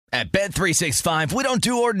At Bet365, we don't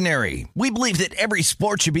do ordinary. We believe that every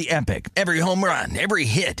sport should be epic. Every home run, every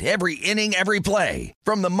hit, every inning, every play.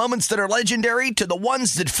 From the moments that are legendary to the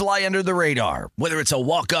ones that fly under the radar. Whether it's a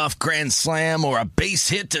walk-off grand slam or a base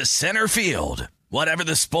hit to center field. Whatever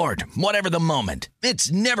the sport, whatever the moment.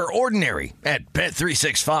 It's never ordinary at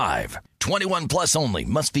Bet365. 21 plus only.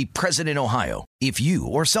 Must be present in Ohio. If you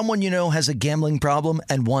or someone you know has a gambling problem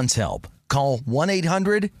and wants help, call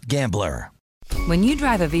 1-800-GAMBLER. When you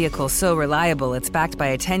drive a vehicle so reliable it's backed by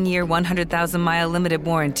a 10-year, 100,000-mile limited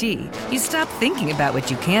warranty, you stop thinking about what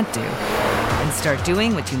you can't do and start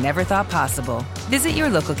doing what you never thought possible. Visit your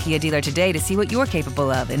local Kia dealer today to see what you're capable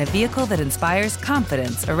of in a vehicle that inspires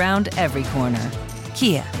confidence around every corner.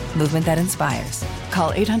 Kia, movement that inspires.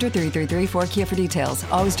 Call 800-333-4KIA for details.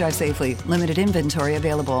 Always drive safely. Limited inventory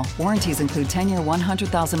available. Warranties include 10-year,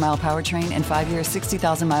 100,000-mile powertrain and 5-year,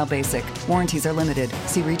 60,000-mile basic. Warranties are limited.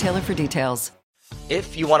 See retailer for details.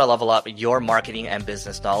 If you want to level up your marketing and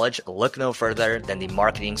business knowledge, look no further than the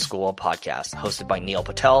Marketing School podcast, hosted by Neil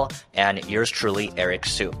Patel and yours truly, Eric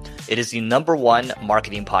Su. It is the #1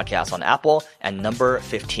 marketing podcast on Apple and number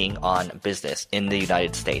 15 on business in the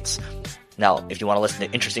United States. Now, if you want to listen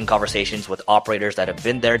to interesting conversations with operators that have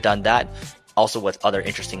been there, done that, also with other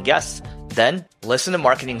interesting guests, then listen to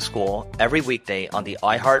Marketing School every weekday on the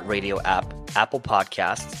iHeartRadio app, Apple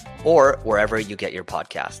Podcasts, or wherever you get your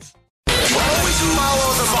podcasts. Always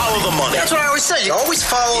follow the money. That's what I always say. You always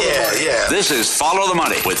follow the money. Yeah. This is Follow the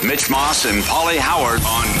Money with Mitch Moss and Paulie Howard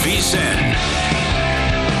on VSiN.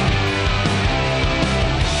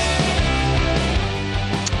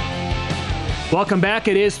 Welcome back.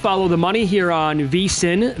 It is Follow the Money here on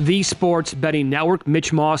VSiN, the Sports Betting Network.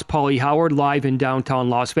 Mitch Moss, Paulie Howard, live in downtown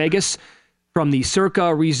Las Vegas from the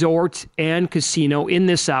Circa Resort and Casino in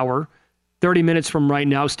this hour. 30 minutes from right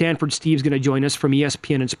now, Stanford Steve's going to join us from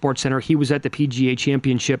ESPN and SportsCenter. He was at the PGA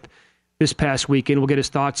Championship this past weekend. We'll get his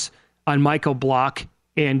thoughts on Michael Block.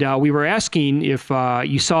 And we were asking if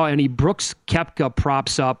you saw any Brooks Koepka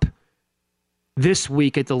props up this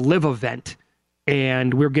week at the LIV event.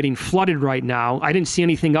 And we're getting flooded right now. I didn't see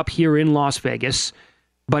anything up here in Las Vegas.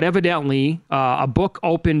 But evidently, a book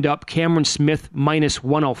opened up Cameron Smith minus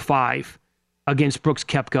 105 against Brooks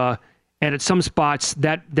Koepka. And at some spots,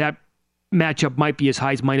 that matchup might be as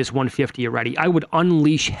high as minus 150 already. I would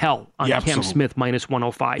unleash hell on Cam Smith minus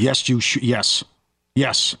 105. Yes, you should. Yes.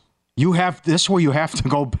 You have this where you have to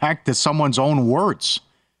go back to someone's own words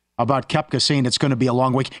about Koepka saying it's going to be a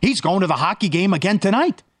long week. He's going to the hockey game again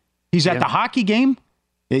tonight. He's at the hockey game.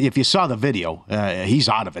 If you saw the video, he's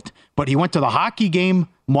out of it. But he went to the hockey game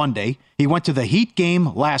Monday. He went to the Heat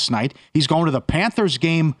game last night. He's going to the Panthers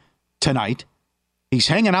game tonight. He's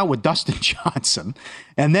hanging out with Dustin Johnson.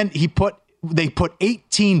 And then they put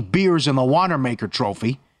 18 beers in the Wanamaker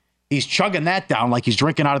trophy. He's chugging that down like he's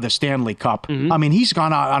drinking out of the Stanley Cup. Mm-hmm. I mean, he's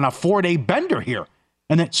gone on a 4-day bender here.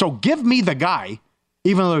 And then, so give me the guy,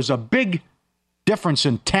 even though there's a big difference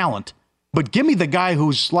in talent, but give me the guy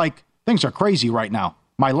who's like, things are crazy right now.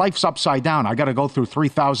 My life's upside down. I got to go through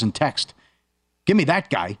 3,000 texts. Give me that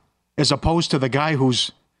guy as opposed to the guy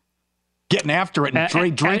who's getting after it and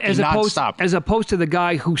drinking nonstop. As opposed to the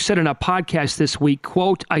guy who said in a podcast this week,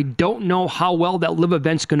 quote, I don't know how well that LIV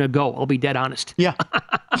event's going to go. I'll be dead honest. Yeah.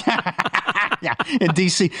 Yeah, in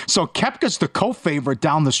D.C. So Koepka's the co-favorite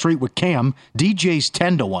down the street with Cam. DJ's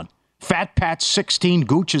 10-1. Fat Pat's 16.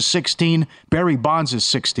 Gooch is 16. Barry Bonds is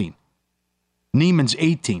 16. Neiman's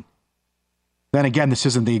 18. Then again, this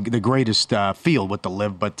isn't the greatest field with the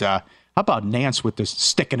LIV, but how about Nance with the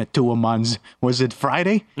sticking it to him on, was it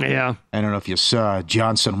Friday? Yeah. I don't know if you saw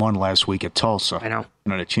Johnson won last week at Tulsa. I know.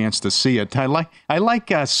 I had a chance to see it. I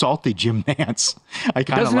like salty Jim Nance. I kind of like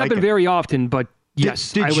it. Doesn't happen very often, but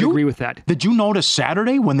yes, I would agree with that. Did you notice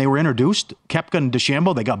Saturday when they were introduced, Koepka and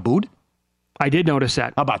DeChambeau, they got booed? I did notice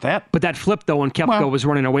that. How about that? But that flipped, though, when Koepka was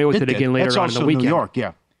running away with it again later on in the weekend. New York,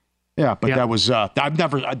 yeah. Yeah, but that was,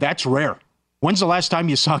 that's rare. When's the last time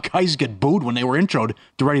you saw guys get booed when they were introed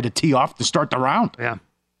to ready to tee off to start the round? Yeah,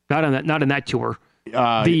 not on that tour.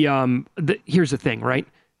 Here's the thing, right?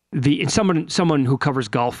 Someone who covers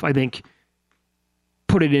golf, I think,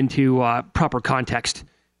 put it into proper context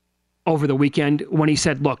over the weekend when he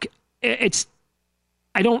said, "Look, I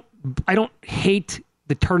don't hate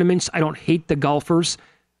the tournaments. I don't hate the golfers.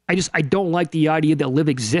 I don't like the idea that LIV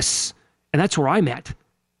exists, and that's where I'm at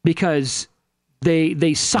because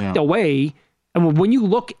they sucked away." And when you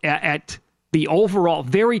look at the overall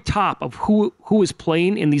very top of who is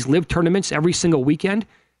playing in these LIV tournaments every single weekend,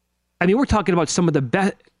 I mean, we're talking about some of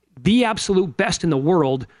the absolute best in the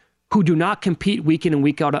world who do not compete week in and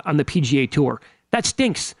week out on the PGA Tour. That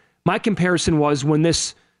stinks. My comparison was when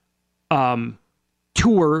this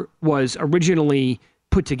tour was originally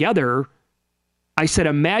put together, I said,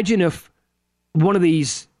 imagine if one of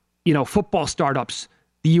these, football startups,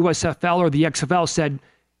 the USFL or the XFL, said,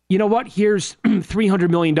 you know what, here's $300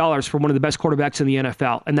 million for one of the best quarterbacks in the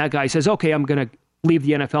NFL. And that guy says, okay, I'm going to leave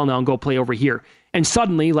the NFL now and go play over here. And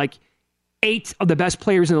suddenly, 8 of the best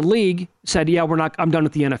players in the league said, yeah, I'm done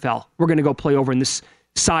with the NFL. We're going to go play over in this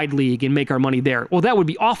side league and make our money there. Well, that would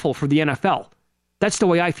be awful for the NFL. That's the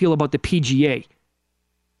way I feel about the PGA.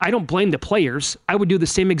 I don't blame the players. I would do the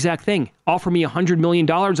same exact thing. Offer me $100 million,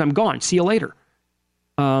 I'm gone. See you later.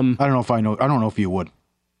 I don't know if you would.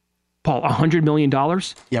 Paul, $100 million?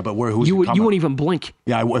 Yeah, but who's it coming? You wouldn't even blink.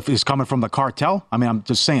 Yeah, if it's coming from the cartel, I mean, I'm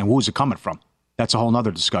just saying, who's it coming from? That's a whole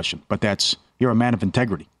other discussion. But you're a man of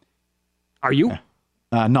integrity. Are you?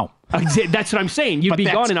 No. That's what I'm saying. You'd be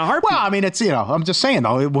gone in a heartbeat. Well, I mean, I'm just saying,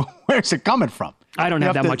 though, where's it coming from? I don't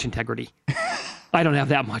have that much integrity. I don't have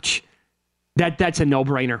that much. That's a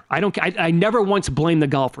no-brainer. I never once blame the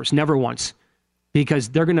golfers. Never once. Because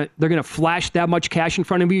they're gonna flash that much cash in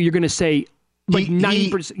front of you. You're gonna say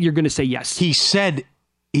 90%. You're gonna say yes. He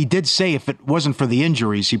did say if it wasn't for the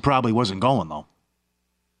injuries, he probably wasn't going though.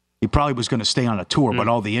 He probably was going to stay on a tour, but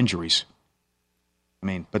all the injuries. I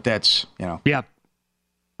mean, but that's Yeah. All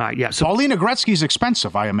right. Yeah. So Paulina Gretzky's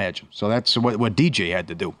expensive, I imagine. So that's what DJ had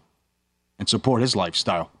to do and support his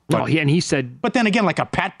lifestyle. But, and he said. But then again, like a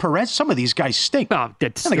Pat Perez, some of these guys stink. Oh, the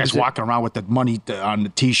guy's walking around with the money on the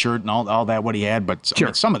T-shirt and all that what he had. But sure. I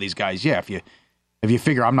mean, some of these guys, yeah, if you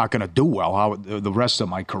figure I'm not going to do well the rest of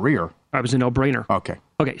my career, that was a no-brainer. Okay.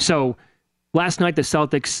 So last night the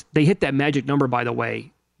Celtics, they hit that magic number, by the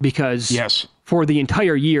way, because for the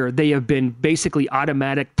entire year they have been basically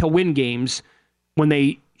automatic to win games when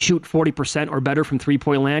they shoot 40% or better from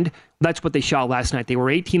three-point land. That's what they shot last night. They were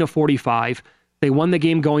 18 of 45. They won the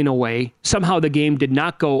game going away. Somehow the game did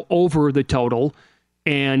not go over the total.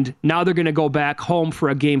 And now they're going to go back home for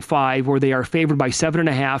a game 5 where they are favored by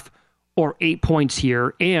 7.5 or 8 points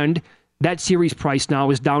here. And that series price now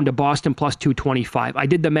is down to Boston plus 225. I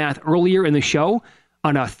did the math earlier in the show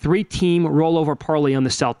on a 3-team rollover parlay on the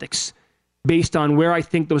Celtics based on where I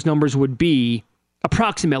think those numbers would be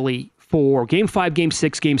approximately for game 5, game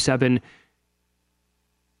 6, game 7.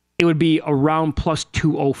 It would be around plus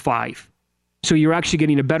 205. So you're actually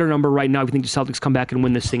getting a better number right now if you think the Celtics come back and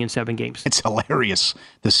win this thing in 7 games. It's hilarious,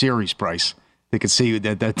 the series price. They could see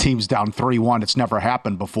that the team's down 3-1. It's never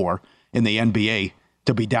happened before in the NBA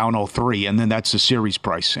to be down 0-3, and then that's the series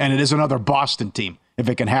price. And it is another Boston team, if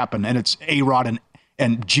it can happen. And it's A-Rod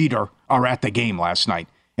and Jeter are at the game last night,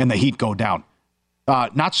 and the Heat go down.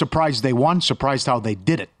 Not surprised they won, surprised how they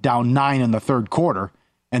did it. Down 9 in the third quarter,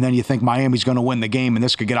 and then you think Miami's going to win the game, and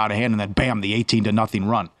this could get out of hand, and then bam, the 18-0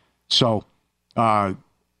 run. So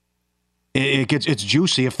it's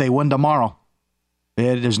juicy if they win tomorrow.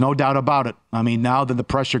 There's no doubt about it. I mean, now that the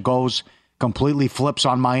pressure completely flips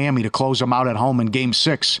on Miami to close them out at home in Game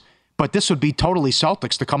 6. But this would be totally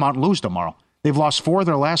Celtics to come out and lose tomorrow. They've lost 4 of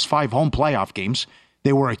their last 5 home playoff games.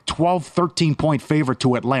 They were a 12, 13-point favorite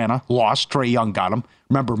to Atlanta. Lost. Trae Young got them.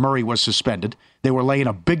 Remember, Murray was suspended. They were laying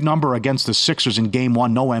a big number against the Sixers in Game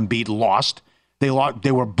 1. No Embiid. Lost. They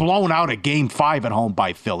were blown out at Game 5 at home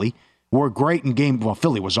by Philly. Were great in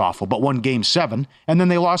Philly was awful, but won Game 7. And then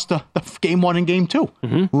they lost the Game 1 and Game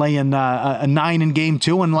 2. Laying a 9 in Game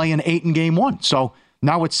 2 and laying 8 in Game 1. So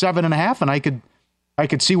now it's 7.5, and I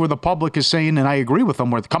could see where the public is saying, and I agree with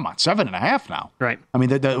them, come on, 7.5 now. Right. I mean,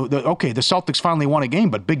 the Celtics finally won a game,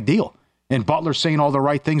 but big deal. And Butler's saying all the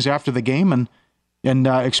right things after the game and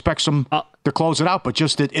expects them to close it out. But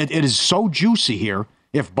just it is so juicy here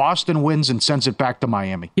if Boston wins and sends it back to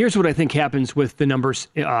Miami. Here's what I think happens with the numbers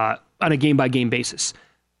on a game-by-game basis.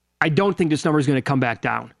 I don't think this number is going to come back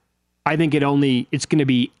down. I think it's going to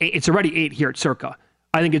be, it's already 8 here at Circa.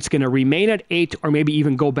 I think it's going to remain at 8 or maybe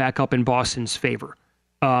even go back up in Boston's favor,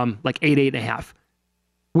 like 8, 8.5.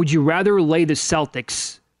 Would you rather lay the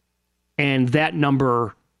Celtics and that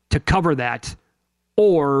number to cover that,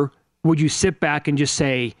 or would you sit back and just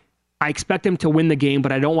say, I expect them to win the game,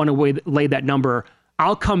 but I don't want to lay that number.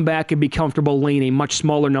 I'll come back and be comfortable laying a much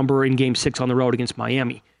smaller number in Game 6 on the road against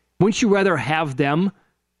Miami. Wouldn't you rather have them?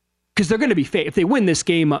 Because they're going to be if they win this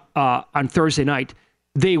game on Thursday night,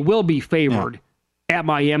 they will be favored at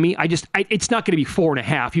Miami. It's not going to be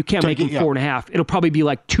 4.5. You can't make it 4.5. It'll probably be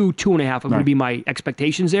like 2.5. Going to be my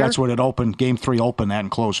expectations there. That's what it opened. Game 3 opened that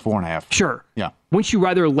and closed 4.5. Sure. Yeah. Wouldn't you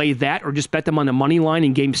rather lay that or just bet them on the money line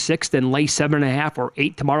in Game 6 than lay 7.5 or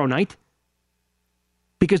 8 tomorrow night?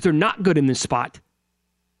 Because they're not good in this spot.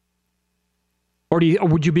 Or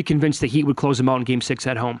would you be convinced the Heat would close them out in Game 6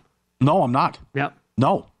 at home? No, I'm not. Yeah.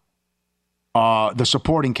 No. The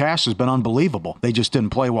supporting cast has been unbelievable. They just didn't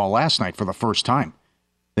play well last night for the first time.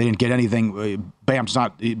 They didn't get anything. Bam's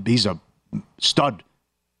he's a stud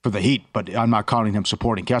for the Heat, but I'm not counting him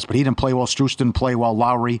supporting cast. But he didn't play well. Strus didn't play well.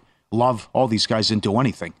 Lowry, Love, all these guys didn't do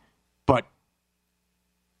anything. But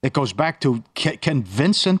it goes back to, can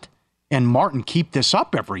Vincent and Martin keep this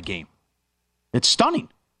up every game? It's stunning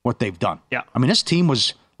what they've done. Yeah. I mean, this team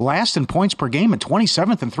was last in points per game and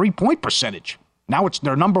 27th in three-point percentage. Now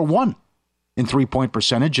they're number 1 in three-point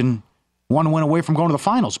percentage and 1 win away from going to the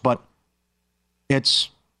finals. But it's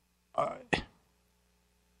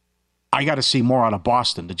I got to see more out of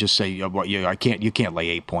Boston to just say, you can't lay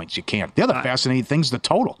 8 points. You can't. The other fascinating thing is the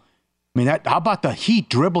total. I mean, how about the Heat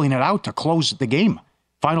dribbling it out to close the game?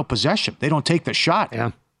 Final possession. They don't take the shot.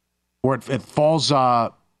 Yeah. Or it falls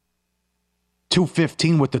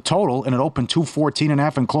 2:15 with the total, and it opened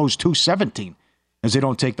 2:14.5 and closed 2:17 as they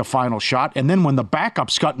don't take the final shot. And then when the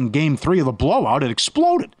backups got in Game 3 of the blowout, it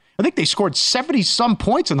exploded. I think they scored 70-some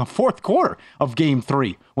points in the fourth quarter of Game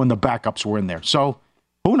 3 when the backups were in there. So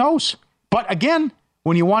who knows? But again,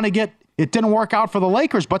 when you want to it didn't work out for the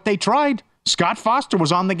Lakers, but they tried. Scott Foster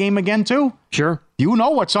was on the game again, too. Sure. You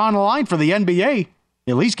know what's on the line for the NBA.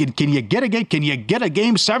 At least, can you get a game? Can you get a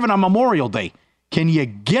Game 7 on Memorial Day? Can you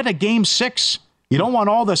get a Game 6? You don't want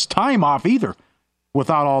all this time off either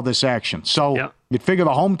without all this action. So you'd figure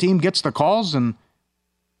the home team gets the calls, and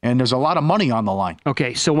there's a lot of money on the line.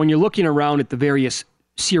 Okay, so when you're looking around at the various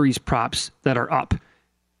series props that are up,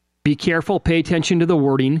 be careful, pay attention to the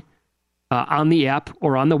wording on the app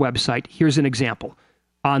or on the website. Here's an example.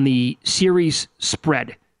 On the series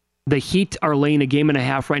spread, the Heat are laying a game and a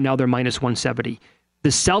half right now. They're minus 170. The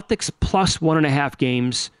Celtics plus 1.5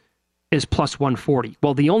 games is plus 140.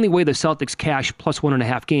 Well, the only way the Celtics cash plus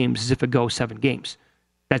 1.5 games is if it goes 7 games.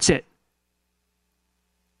 That's it.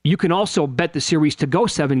 You can also bet the series to go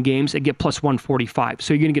 7 games and get plus 145.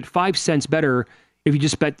 So you're going to get 5 cents better if you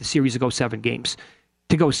just bet the series to go 7 games.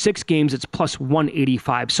 To go 6 games, it's plus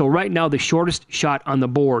 185. So right now, the shortest shot on the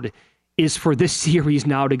board is for this series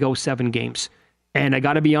now to go 7 games. And I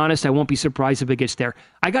got to be honest, I won't be surprised if it gets there.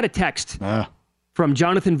 I got a text from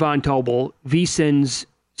Jonathan Von Tobel, VSiN's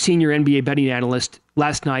senior NBA betting analyst,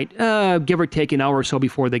 last night, give or take an hour or so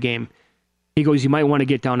before the game. He goes, you might want to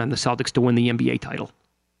get down on the Celtics to win the NBA title.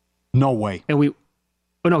 No way. And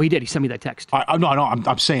he did. He sent me that text.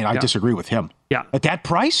 I'm saying I disagree with him. Yeah. At that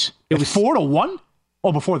price? It was 4-1?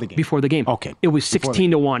 Oh, before the game. Before the game. Okay. It was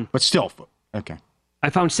 16-1. But still, okay. I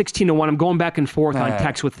found 16-1. I'm going back and forth on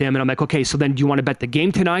text with him, and I'm like, okay, so then do you want to bet the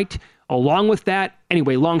game tonight along with that?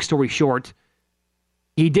 Anyway, long story short,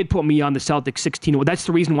 he did put me on the Celtics 16-1. That's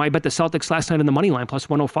the reason why I bet the Celtics last night on the money line, plus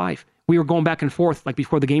 105. We were going back and forth like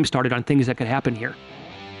before the game started on things that could happen here.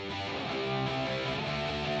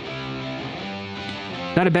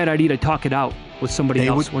 Not a bad idea to talk it out with somebody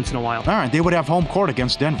else once in a while. All right, they would have home court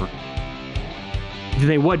against Denver.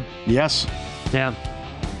 They would. Yes. Yeah.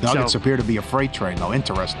 Nuggets appear to be a freight train, though.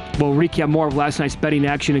 Interesting. We'll recap more of last night's betting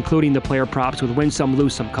action, including the player props, with Win Some,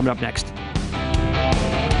 Lose Some, coming up next.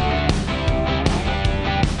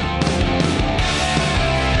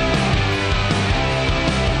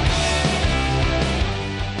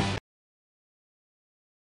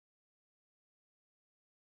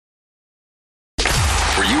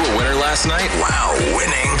 Last night? Wow,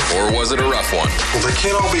 winning. Or was it a rough one? Well, they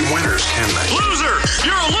can't all be winners, can they? Loser!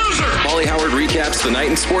 You're a loser! Paulie Howard recaps the night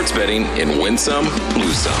in sports betting in Win Some,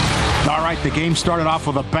 Lose Some. All right, the game started off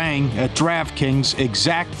with a bang at DraftKings.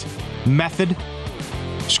 Exact method,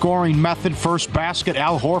 scoring method, first basket,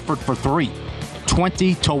 Al Horford for 3.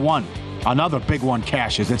 20-1. Another big one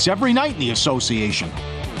cashes. It's every night in the association.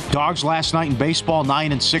 Dogs last night in baseball,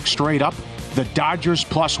 9-6 straight up. The Dodgers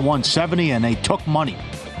plus 170, and they took money.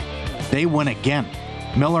 They win again.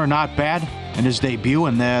 Miller not bad in his debut,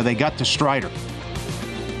 and they got to Strider.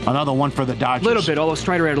 Another one for the Dodgers. A little bit, although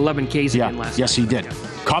Strider had 11 Ks again last night. Yes, he did.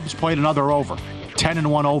 Cubs played another over.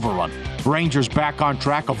 10-1 overrun. Rangers back on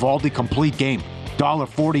track. Evaldi complete game.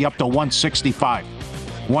 $1.40 up to $1.65.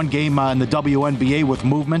 One game in the WNBA with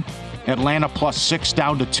movement. Atlanta plus 6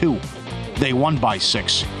 down to 2. They won by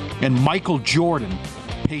 6. And Michael Jordan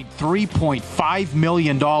paid $3.5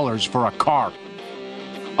 million for a car.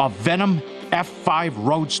 A Venom F5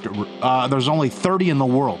 Roadster. There's only 30 in the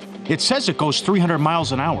world. It says it goes 300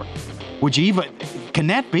 miles an hour. Would you even... Can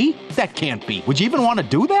that be? That can't be. Would you even want to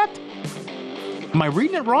do that? Am I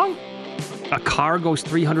reading it wrong? A car goes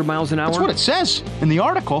 300 miles an hour? That's what it says in the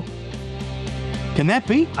article. Can that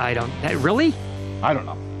be? Really? I don't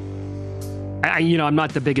know. I'm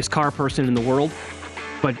not the biggest car person in the world,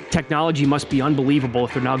 but technology must be unbelievable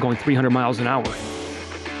if they're now going 300 miles an hour.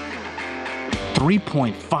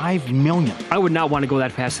 $3.5 million. I would not want to go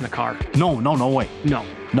that fast in a car. No way. No.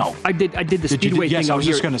 I did the speedway thing yes, I was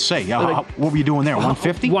just going to say. Yeah, what were you doing there,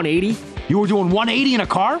 150? 180. You were doing 180 in a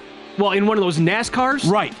car? Well, in one of those NASCARs,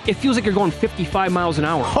 right? It feels like you're going 55 miles an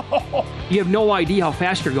hour. You have no idea how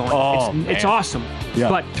fast you're going. It's awesome. Yeah.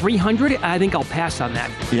 But 300, I think I'll pass on that.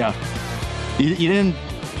 Yeah. You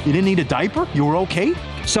didn't need a diaper? You were okay?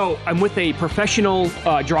 So I'm with a professional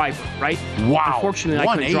driver, right? Wow. Unfortunately,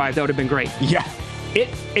 I couldn't drive. That would have been great. Yeah.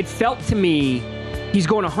 It felt to me, he's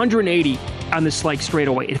going 180 on this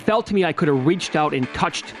straightaway. It felt to me I could have reached out and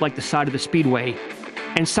touched the side of the speedway,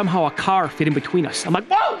 and somehow a car fit in between us. I'm like,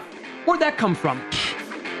 whoa! Where'd that come from?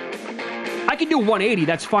 I could do 180,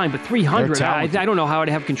 that's fine, but 300, I don't know how I'd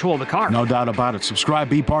have control of the car. No doubt about it. Subscribe,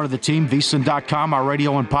 be part of the team, vsin.com, our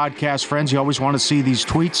radio and podcast friends. You always want to see these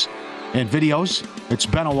tweets and videos. It's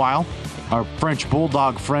been a while. Our French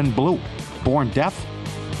bulldog friend Blue, born deaf,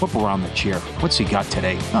 whip around the chair. What's he got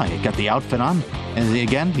today? Oh, he got the outfit on, and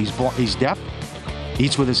again, he's deaf.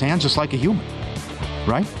 Eats with his hands just like a human,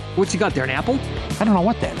 right? What's he got there, an apple? I don't know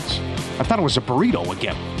what that is. I thought it was a burrito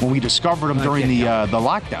again when we discovered him during the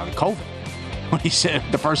lockdown, COVID. When he said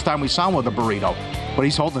the first time we saw him with a burrito, but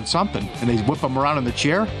he's holding something, and they whip him around in the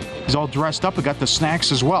chair. He's all dressed up and got the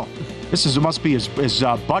snacks as well. Must be his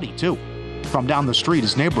buddy too, from down the street,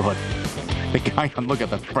 his neighborhood. The guy, look at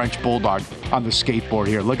the French bulldog on the skateboard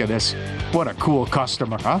here. Look at this. What a cool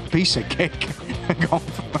customer, huh? Piece of cake.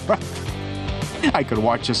 I could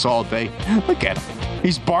watch this all day. Look at him.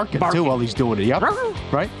 He's barking too while he's doing it. Yep.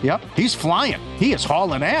 Right? Yep. He's flying. He is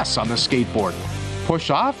hauling ass on the skateboard. Push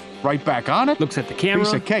off, right back on it. Looks at the camera.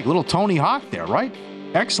 Piece of cake. Little Tony Hawk there, right?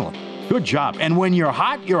 Excellent. Good job. And when you're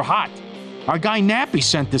hot, you're hot. Our guy Nappy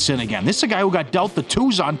sent this in again. This is a guy who got dealt the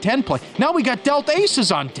 2s on 10 play. Now we got dealt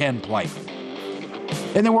aces on 10 play.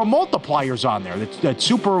 And there were multipliers on there. That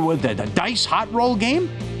super, the dice hot roll game.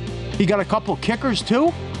 He got a couple kickers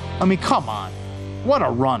too. I mean, come on. What a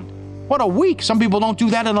run. What a week. Some people don't do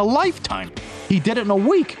that in a lifetime. He did it in a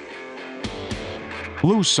week.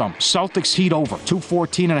 Lose some. Celtics Heat over.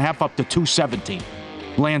 214.5 up to 217.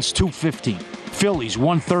 Lands 215. Phillies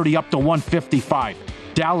 130 up to 155.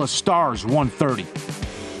 Dallas Stars 130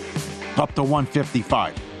 up to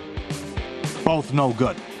 155. Both no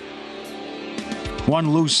good.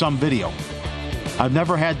 One lose some video. I've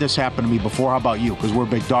never had this happen to me before. How about you? Because we're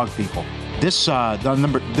big dog people. This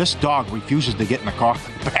dog refuses to get in the car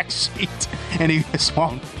back seat, and he just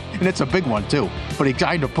won't. And it's a big one too. But he's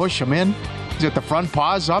trying to push him in. He's got the front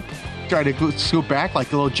paws up, trying to scoot back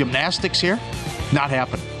like a little gymnastics here. Not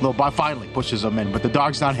happening. Little boy finally pushes him in, but the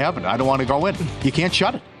dog's not having it. I don't want to go in. You can't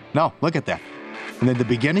shut it. No, look at that. And then the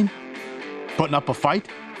beginning, putting up a fight.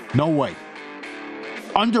 No way.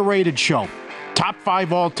 Underrated show. Top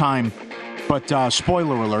 5 all time. But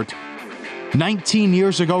spoiler alert. 19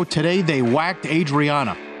 years ago today, they whacked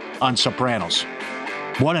Adriana on Sopranos.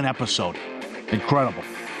 What an episode. Incredible.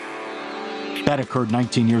 That occurred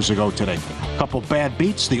 19 years ago today. Couple bad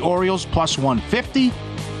beats. The Orioles plus 150.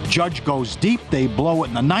 Judge goes deep. They blow it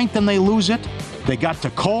in the 9th and they lose it. They got to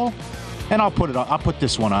Cole. And I'll put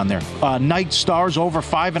this one on there. Night Stars over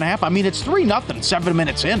 5.5. I mean, it's 3-0, 7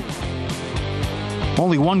 minutes in.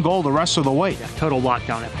 Only 1 goal the rest of the way. Yeah, total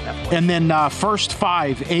lockdown at that point. And then first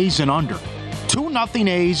 5 A's and under. 2-0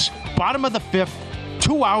 A's, bottom of the 5th,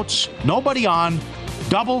 2 outs, nobody on,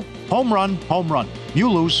 double, home run. You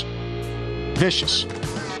lose. Vicious.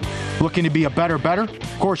 Looking to be a better?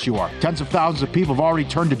 Of course you are. Tens of thousands of people have already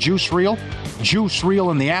turned to Juice Reel. Juice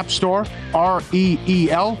Reel in the App Store,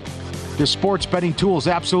 REEL. The sports betting tool is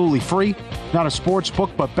absolutely free. Not a sports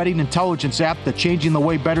book, but betting intelligence app that's changing the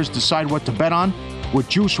way bettors decide what to bet on. With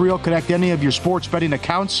Juice Reel, connect any of your sports betting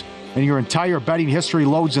accounts, and your entire betting history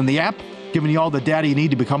loads in the app, giving you all the data you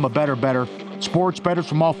need to become a better. Sports bettors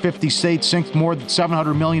from all 50 states synced more than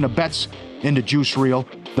 700 million of bets into Juice Reel.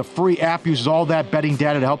 The free app uses all that betting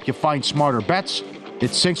data to help you find smarter bets.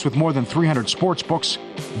 It syncs with more than 300 sports books.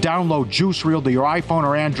 Download Juice Reel to your iPhone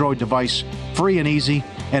or Android device. Free and easy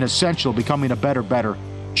and essential becoming a better.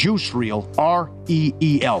 Juice Reel,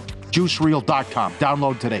 REEL. JuiceReel.com.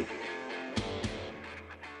 Download today.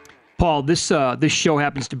 Paul, this show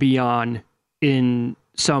happens to be on in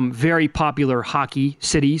some very popular hockey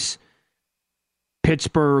cities.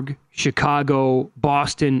 Pittsburgh, Chicago,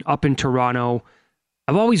 Boston, up in Toronto.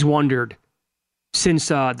 I've always wondered, since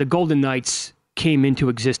the Golden Knights came into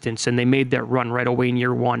existence and they made that run right away in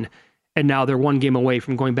year 1, and now they're 1 game away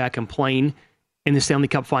from going back and playing in the Stanley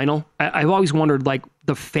Cup final, I've always wondered,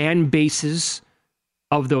 the fan bases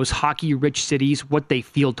of those hockey-rich cities, what they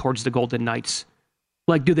feel towards the Golden Knights.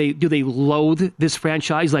 Like, do they loathe this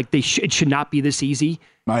franchise? Like, it should not be this easy?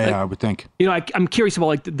 I would think. I'm curious about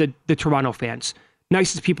like the Toronto fans,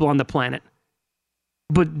 nicest people on the planet,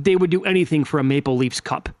 but they would do anything for a Maple Leafs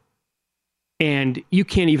Cup, and you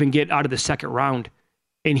can't even get out of the second round.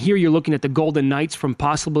 And here you're looking at the Golden Knights from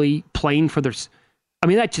possibly playing for their. I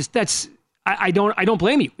mean, I don't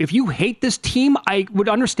blame you. If you hate this team, I would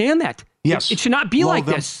understand that. Yes. It should not be like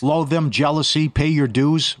this. Loathe them, jealousy, pay your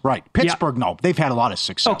dues. Right. Pittsburgh, no. They've had a lot of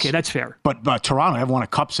success. Okay, that's fair. But Toronto haven't won a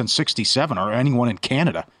cup since 67 or anyone in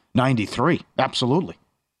Canada, 93. Absolutely.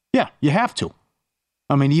 Yeah, you have to.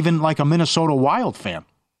 I mean, even like a Minnesota Wild fan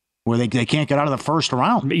where they can't get out of the first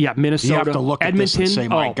round. Yeah, Minnesota. You have to look Edmonton, at this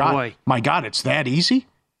and say, my God, it's that easy?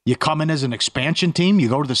 You come in as an expansion team, you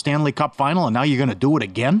go to the Stanley Cup final, and now you're going to do it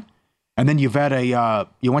again? And then you've had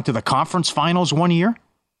you went to the conference finals one year?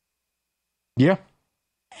 Yeah.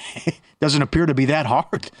 Doesn't appear to be that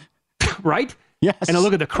hard. Right? Yes. And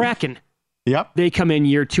look at the Kraken. Yep. They come in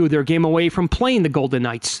year 2, their game away from playing the Golden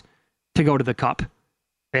Knights to go to the Cup.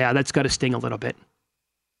 Yeah, that's got to sting a little bit.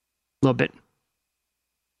 A little bit.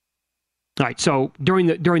 All right, so during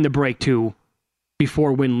the break, too,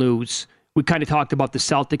 before win-lose, we kind of talked about the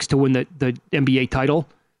Celtics to win the NBA title.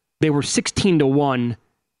 They were 16-1.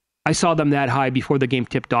 I saw them that high before the game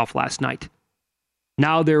tipped off last night.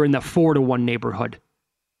 Now they're in the 4-1 neighborhood,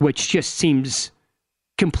 which just seems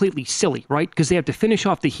completely silly, right? Because they have to finish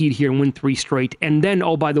off the Heat here and win 3 straight. And then,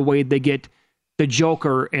 oh, by the way, they get the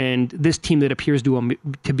Joker and this team that appears to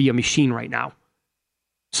be a machine right now.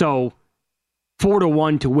 So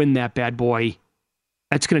 4-1 to win that bad boy,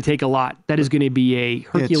 that's going to take a lot. That is going to be a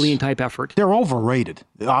Herculean-type effort. They're overrated,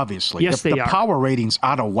 obviously. Yes, they are. The power rating's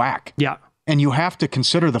out of whack. Yeah. And you have to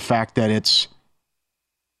consider the fact that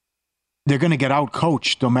they're going to get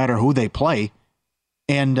out-coached no matter who they play,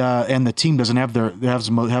 and the team doesn't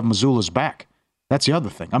have Missoula's back. That's the other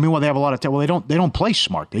thing. I mean, they have a lot of they don't play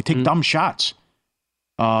smart. They take dumb shots,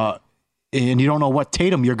 and you don't know what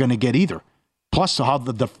Tatum you're going to get either. Plus, how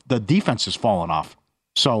the defense has fallen off.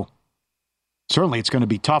 So certainly, it's going to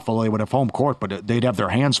be tough. Although they would have home court, but they'd have their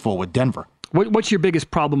hands full with Denver. What's your biggest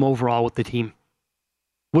problem overall with the team?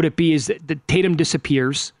 Would it be is that the Tatum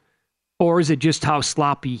disappears, or is it just how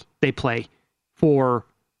sloppy they play?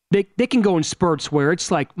 They can go in spurts where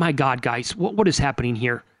it's like, my God, guys, what is happening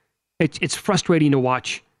here? It's frustrating to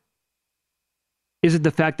watch. Is it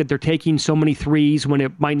the fact that they're taking so many threes when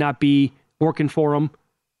it might not be working for them?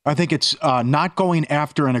 I think it's not going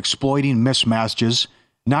after and exploiting mismatches,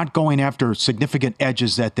 not going after significant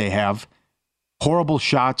edges that they have, horrible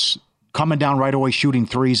shots, coming down right away, shooting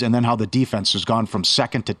threes, and then how the defense has gone from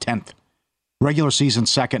 2nd to 10th. Regular season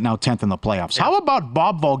 2nd, now 10th in the playoffs. Yeah. How about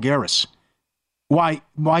Bob Voulgaris? Why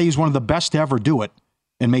he's one of the best to ever do it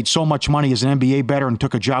and made so much money as an NBA bettor and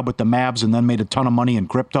took a job with the Mavs and then made a ton of money in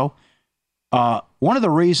crypto. One of the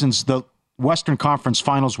reasons the Western Conference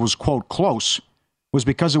Finals was, quote, close was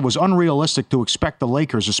because it was unrealistic to expect the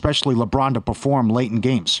Lakers, especially LeBron, to perform late in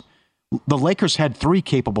games. The Lakers had 3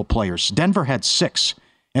 capable players. Denver had 6.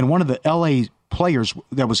 And one of the LA players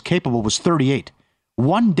that was capable was 38.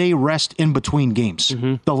 1 day rest in between games.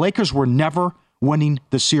 Mm-hmm. The Lakers were never winning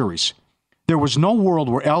the series. There was no world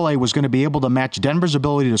where LA was going to be able to match Denver's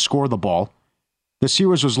ability to score the ball. The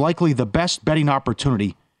series was likely the best betting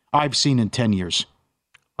opportunity I've seen in 10 years.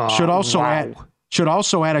 Should also add,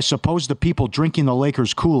 I suppose the people drinking the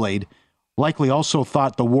Lakers Kool-Aid likely also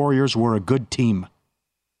thought the Warriors were a good team.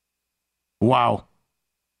 Wow.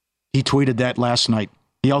 He tweeted that last night.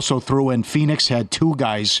 He also threw in Phoenix had 2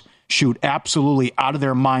 guys shoot absolutely out of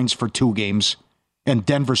their minds for 2 games, and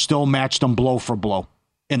Denver still matched them blow for blow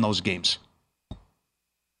in those games.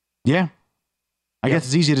 Yeah. I guess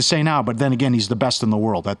it's easy to say now, but then again, he's the best in the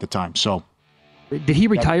world at the time. So, did he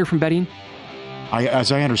retire from betting?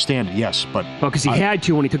 As I understand it, yes. But because he had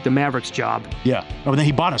to when he took the Mavericks job. Yeah. But then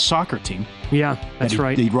he bought a soccer team. Yeah, that's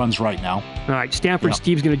right. He runs right now. All right. Stanford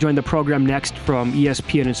Steve's going to join the program next from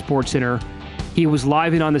ESPN and SportsCenter. He was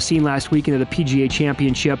live and on the scene last weekend at the PGA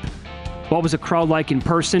Championship. What was the crowd like in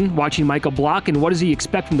person watching Michael Block, and what does he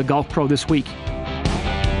expect from the Golf Pro this week?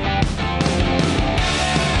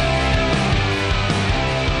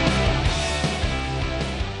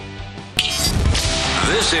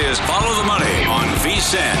 This is Follow the Money on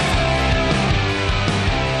VSiN.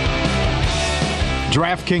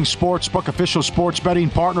 DraftKings Sportsbook, official sports betting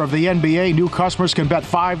partner of the NBA. New customers can bet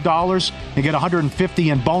 $5 and get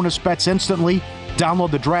 $150 in bonus bets instantly. Download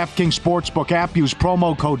the DraftKings Sportsbook app. Use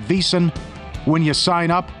promo code VSiN when you sign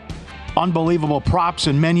up. Unbelievable props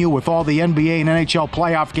and menu with all the NBA and NHL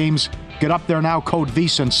playoff games. Get up there now, code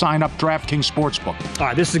VSiN. Sign up, DraftKings Sportsbook. All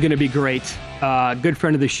right, this is going to be great. good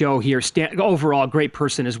friend of the show here. Overall, great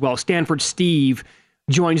person as well. Stanford Steve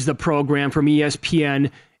joins the program from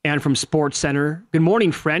ESPN and from SportsCenter. Good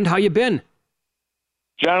morning, friend. How you been?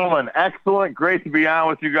 Gentlemen, excellent. Great to be on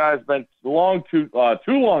with you guys. Been too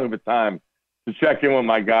long of a time to check in with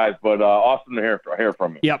my guys, but awesome to hear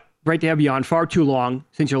from you. Yep, great to have you on. Far too long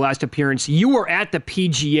since your last appearance. You were at the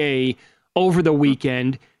PGA over the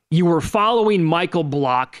weekend. You were following Michael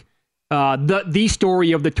Block, the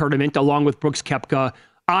story of the tournament, along with Brooks Koepka.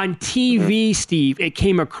 On TV, Steve, it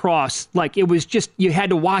came across like it was just, you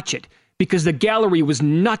had to watch it because the gallery was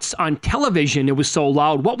nuts on television. It was so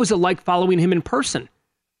loud. What was it like following him in person?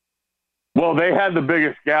 Well, they had the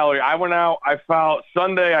biggest gallery. I went out. I followed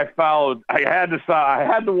Sunday. I had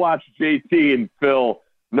to watch JT and Phil,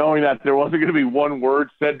 knowing that there wasn't going to be one word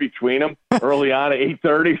said between them early on at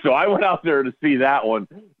 8:30. So I went out there to see that one.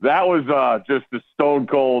 That was just a stone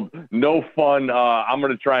cold, no fun. I'm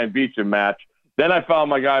going to try and beat you match. Then I found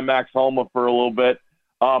my guy Max Homa for a little bit,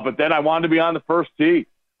 but then I wanted to be on the first tee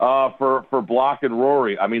for Block and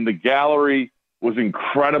Rory. I mean, the gallery was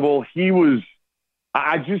incredible. He was.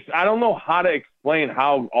 I don't know how to explain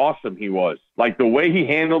how awesome he was. Like the way he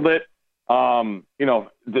handled it, playing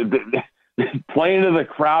to the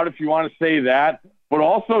crowd, if you want to say that, but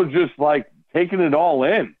also just like taking it all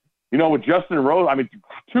in. With Justin Rose, I mean,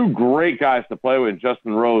 two great guys to play with,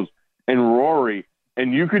 Justin Rose and Rory,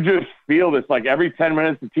 and you could just feel this. Like every 10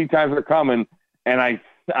 minutes, the tee times are coming, and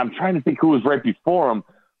I'm trying to think who was right before him,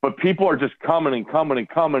 but people are just coming and coming and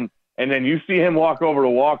coming. And then you see him walk over the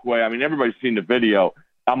walkway. I mean, everybody's seen the video.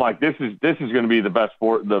 I'm like, this is going to be the best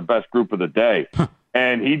group of the day.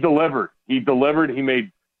 And he delivered. He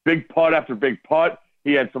made big putt after big putt.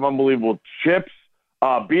 He had some unbelievable chips.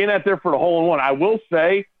 Being out there for the hole-in-one, I will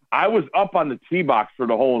say I was up on the tee box for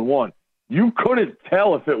the hole-in-one. You couldn't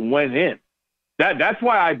tell if it went in. That's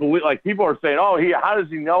why I believe, like people are saying, how does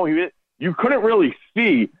he know? You couldn't really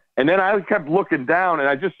see. And then I kept looking down, and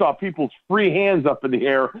I just saw people's free hands up in the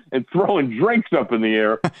air and throwing drinks up in the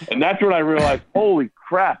air. And that's when I realized, holy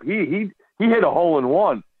crap, he hit a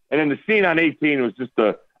hole-in-one. And then the scene on 18 was just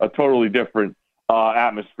a totally different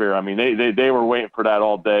atmosphere. I mean, they were waiting for that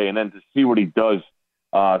all day. And then to see what he does,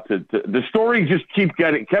 the story just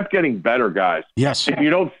kept getting better, guys. Yes. And you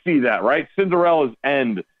don't see that, right? Cinderella's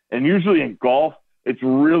end. And usually in golf, it's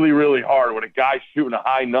really, really hard when a guy's shooting a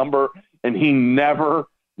high number, and he never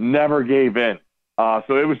gave in.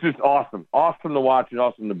 So it was just awesome to watch and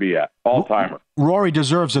awesome to be at. All-timer. Rory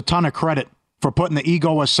deserves a ton of credit for putting the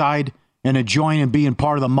ego aside and enjoying and being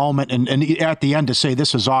part of the moment, and at the end to say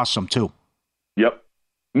this is awesome, too. Yep.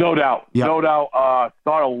 No doubt. Yep. No doubt.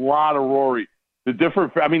 Thought a lot of Rory.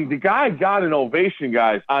 The guy got an ovation,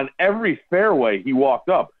 guys, on every fairway he walked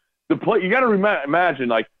up. You got to imagine,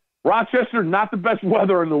 like, Rochester, not the best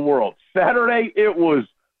weather in the world. Saturday, it was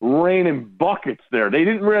raining buckets there. They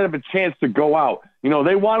didn't really have a chance to go out. They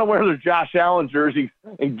want to wear their Josh Allen jerseys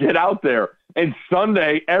and get out there. And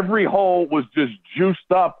Sunday, every hole was just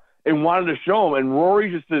juiced up and wanted to show them. And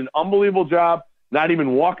Rory just did an unbelievable job, not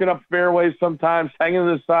even walking up fairways sometimes, hanging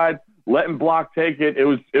to the side, letting Block take it. It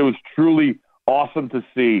was truly awesome to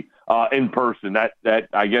see in person. That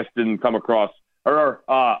I guess didn't come across, or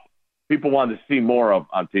people wanted to see more of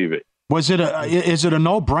on TV. Is it a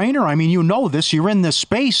no-brainer? I mean, this. You're in this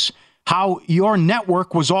space. How your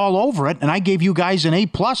network was all over it, and I gave you guys an A+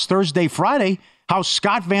 Thursday, Friday. How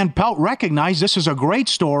Scott Van Pelt recognized this is a great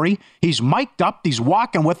story. He's mic'd up. He's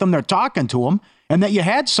walking with them. They're talking to him, and that you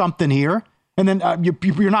had something here, and then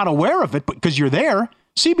you're not aware of it because you're there.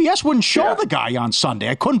 CBS wouldn't show the guy on Sunday.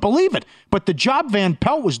 I couldn't believe it. But the job Van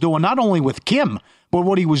Pelt was doing, not only with Kim, but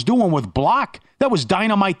what he was doing with Block, that was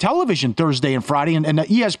dynamite television Thursday and Friday, and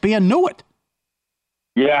ESPN knew it.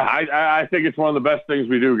 Yeah, I think it's one of the best things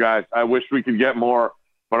we do, guys. I wish we could get more,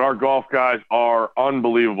 but our golf guys are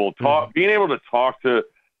unbelievable. Being able to talk to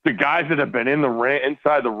guys that have been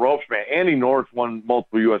inside the ropes, man. Andy Norris won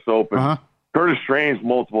multiple U.S. Open. Curtis Strange,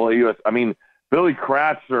 multiple U.S. I mean, Billy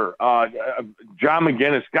Kratzer, John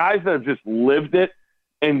McGinnis, guys that have just lived it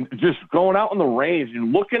and just going out on the range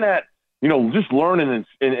and looking at, just learning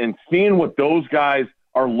and seeing what those guys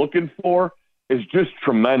are looking for is just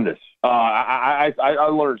tremendous. I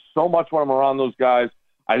learned so much when I'm around those guys.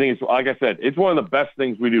 I think it's, like I said, it's one of the best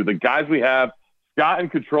things we do. The guys we have, Scott in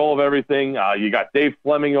control of everything. You got Dave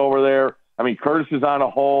Fleming over there. I mean, Curtis is on a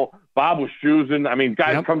hole. Bob was choosing. I mean,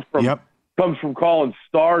 guys comes from calling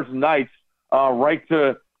stars and nights right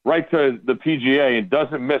to the PGA and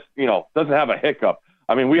doesn't miss, doesn't have a hiccup.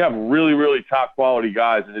 I mean, we have really, really top quality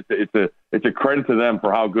guys, and it's a credit to them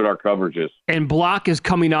for how good our coverage is. And Block is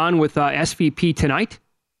coming on with SVP tonight?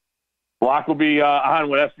 Block will be on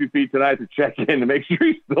with SVP tonight to check in to make sure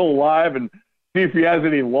he's still alive and see if he has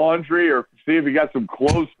any laundry or see if he got some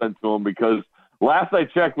clothes sent to him, because last I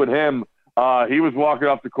checked with him, he was walking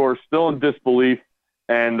off the course still in disbelief.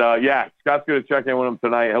 And, Scott's going to check in with him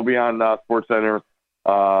tonight. He'll be on SportsCenter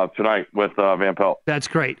tonight with Van Pelt. That's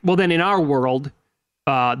great. Well, then in our world,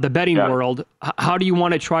 the betting world, how do you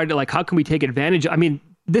want to try to, how can we take advantage? I mean,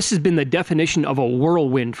 this has been the definition of a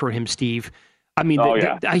whirlwind for him, Steve. I mean,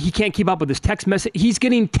 he can't keep up with his text message. He's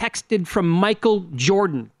getting texted from Michael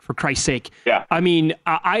Jordan, for Christ's sake. Yeah. I mean,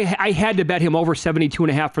 I had to bet him over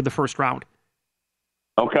 72.5 for the first round.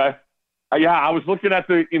 Okay. I was looking at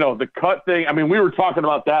the cut thing. I mean, we were talking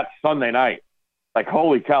about that Sunday night. Like,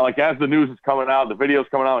 holy cow! Like, as the news is coming out, the video's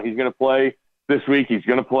coming out. He's going to play this week. He's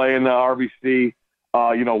going to play in the RBC.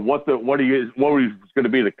 What was going to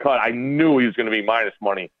be the cut? I knew he was going to be minus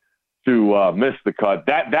money to miss the cut.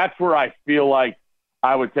 That's where I feel like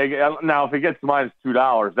I would take it. Now, if it gets minus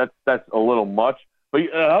 $2, that's a little much. But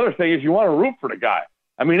the other thing is, you want to root for the guy.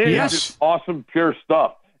 I mean, it's just awesome, pure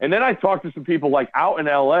stuff. And then I talked to some people like out in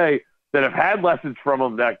LA that have had lessons from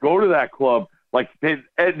him that go to that club. Like, they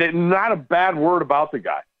not a bad word about the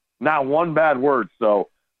guy, not one bad word. So,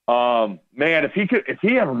 man, if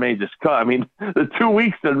he ever made this cut, I mean, the 2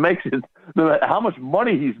 weeks that makes it, how much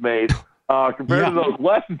money he's made compared to those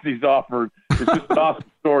lessons he's offered, it's just an awesome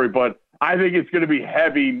story. But I think it's going to be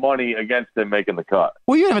heavy money against him making the cut.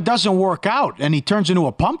 Well, even if it doesn't work out and he turns into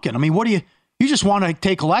a pumpkin, I mean, what do you just want to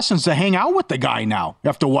take lessons to hang out with the guy now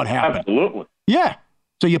after what happened? Absolutely. Yeah.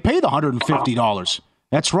 So you pay the $150.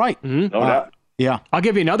 That's right. Mm-hmm. No doubt. Yeah. I'll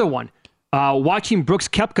give you another one. Watching Brooks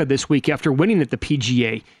Koepka this week after winning at the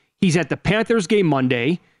PGA. He's at the Panthers game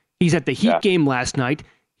Monday. He's at the Heat game last night.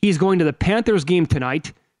 He's going to the Panthers game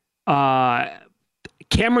tonight.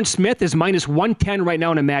 Cameron Smith is minus 110 right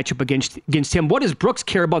now in a matchup against him. What does Brooks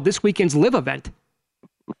care about this weekend's live event?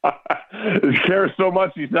 He cares so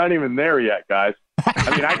much he's not even there yet, guys.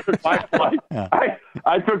 I mean, I took my flight.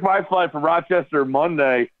 I took my flight from Rochester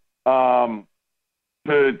Monday to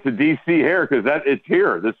DC here because it's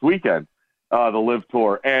here this weekend, the Live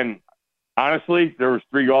Tour. And honestly, there was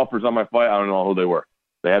 3 golfers on my flight. I don't know who they were.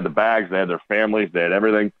 They had the bags, they had their families, they had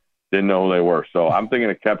everything. Didn't know who they were. So I'm thinking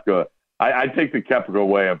of Koepka. I'd take the Koepka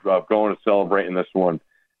way of going to celebrating this one.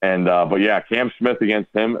 And but yeah, Cam Smith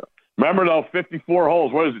against him. Remember though, 54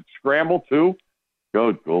 holes. What is it? Scramble too?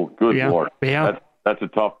 Good Lord. Yeah. That's a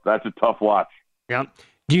tough watch. Yeah.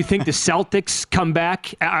 Do you think the Celtics come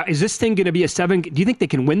back? Is this thing going to be a 7? Do you think they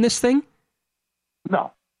can win this thing?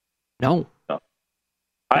 No.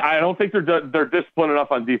 I don't think they're disciplined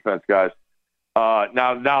enough on defense, guys.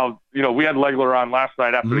 Now we had Legler on last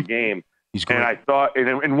night after the game, and I thought and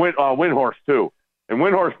Windhorst too. And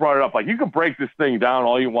Windhorst brought it up like you can break this thing down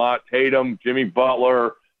all you want. Tatum, Jimmy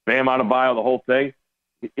Butler, Bam Adebayo, the whole thing.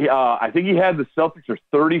 I think he had the Celtics are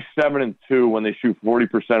 37-2 when they shoot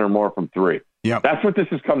 40% or more from 3. Yeah, that's what this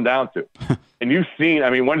has come down to. And you've seen,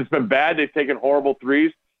 I mean, when it's been bad, they've taken horrible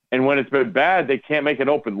threes, and when it's been bad, they can't make an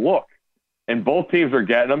open look. And both teams are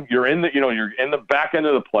getting them. You're in the back end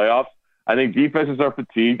of the playoffs. I think defenses are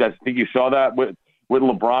fatigued. I think you saw that with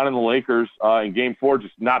LeBron and the Lakers in Game 4,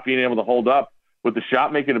 just not being able to hold up with the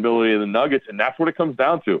shot making ability of the Nuggets, and that's what it comes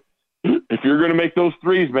down to. If you're going to make those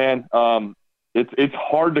threes, man, it's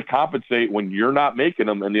hard to compensate when you're not making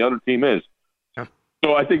them and the other team is. Yeah.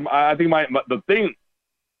 So I think the thing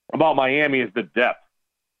about Miami is the depth.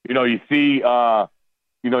 You see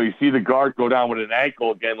the guard go down with an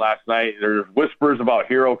ankle again last night. There's whispers about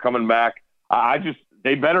Hero coming back.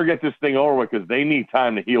 They better get this thing over with because they need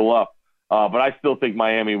time to heal up. But I still think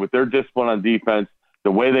Miami, with their discipline on defense, the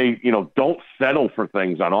way they don't settle for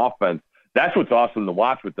things on offense, that's what's awesome to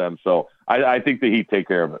watch with them. So I think the Heat take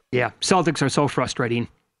care of it. Yeah, Celtics are so frustrating.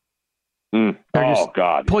 Oh,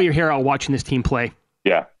 God. Pull your hair out watching this team play.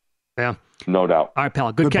 Yeah. Yeah. No doubt. All right,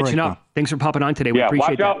 pal. Good catching up. Thanks for popping on today. We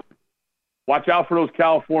appreciate that. Watch out for those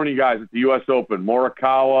California guys at the U.S. Open.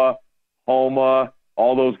 Morikawa, Homa,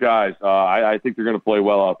 all those guys. I think they're going to play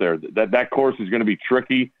well out there. That course is going to be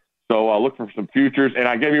tricky. So look for some futures. And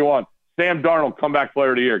I give you one. Sam Darnold, comeback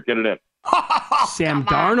player of the year. Get it in. Sam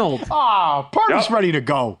Darnold. Oh, Purdy's ready to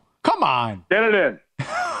go. Come on. Get it in.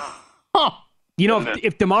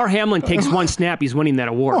 If DeMar Hamlin takes one snap, he's winning that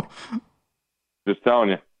award. Just telling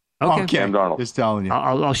you. Okay. Sam Darnold. Just telling you.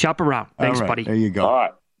 I'll shop around. Thanks, buddy. There you go. All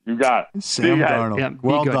right. You got it. Sam Darnold. Yeah,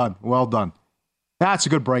 well done. That's a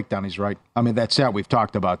good breakdown. He's right. I mean, that's that we've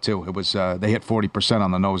talked about, too. It was they hit 40%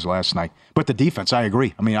 on the nose last night. But the defense, I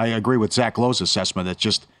agree. I mean, I agree with Zach Lowe's assessment.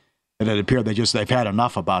 It appeared they've had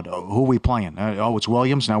enough about who we playing. It's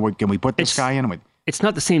Williams. Now can we put this guy in? it's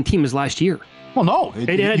not the same team as last year. Well, no.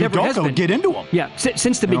 It never has been. Get into them. Yeah,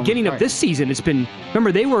 since the beginning of this season, it's been...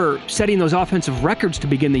 Remember, they were setting those offensive records to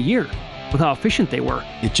begin the year with how efficient they were.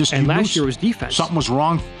 And last year was defense. Something was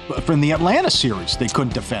wrong from the Atlanta series. They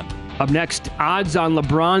couldn't defend. Up next, odds on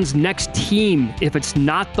LeBron's next team if it's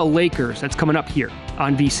not the Lakers. That's coming up here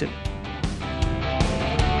on VSiN.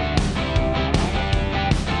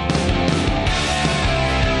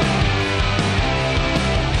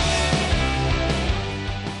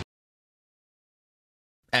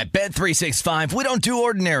 At Bet365, we don't do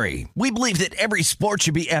ordinary. We believe that every sport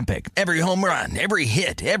should be epic. Every home run, every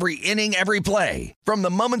hit, every inning, every play. From the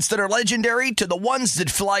moments that are legendary to the ones that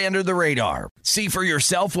fly under the radar. See for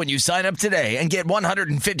yourself when you sign up today and get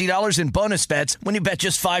 $150 in bonus bets when you bet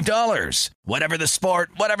just $5. Whatever the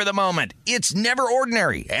sport, whatever the moment, it's never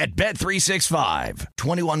ordinary at Bet365.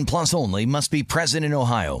 21 plus only. Must be present in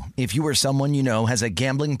Ohio. If you or someone you know has a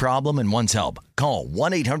gambling problem and wants help, call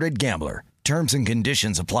 1-800-GAMBLER. Terms and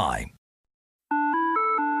conditions apply.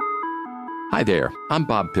 Hi there, I'm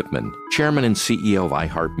Bob Pittman, Chairman and CEO of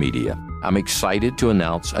iHeartMedia. I'm excited to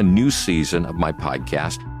announce a new season of my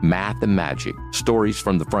podcast, Math and Magic, Stories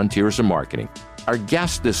from the Frontiers of Marketing. Our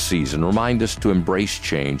guests this season remind us to embrace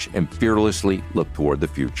change and fearlessly look toward the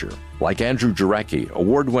future. Like Andrew Jarecki,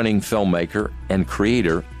 award-winning filmmaker and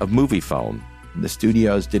creator of Moviefone. The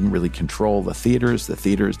studios didn't really control the theaters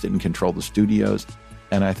didn't control the studios.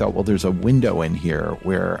 And I thought, well, there's a window in here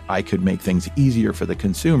where I could make things easier for the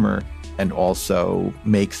consumer and also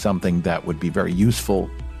make something that would be very useful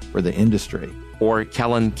for the industry. Or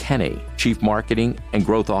Kellen Kenny, Chief Marketing and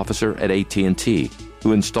Growth Officer at AT&T,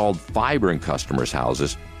 who installed fiber in customers'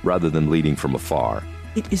 houses rather than leading from afar.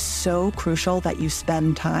 It is so crucial that you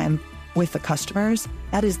spend time with the customers.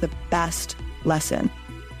 That is the best lesson.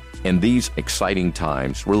 In these exciting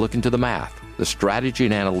times, we're looking to the math, the strategy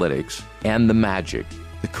and analytics, and the magic,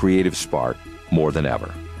 the creative spark, more than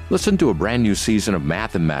ever. Listen to a brand new season of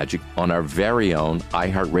Math and Magic on our very own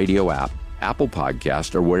iHeartRadio app, Apple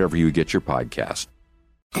Podcast, or wherever you get your podcast.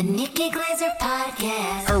 The Nikki Glaser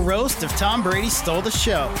Podcast. Her roast of Tom Brady stole the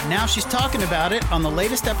show. Now she's talking about it on the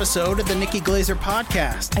latest episode of the Nikki Glaser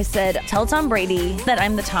Podcast. I said, tell Tom Brady that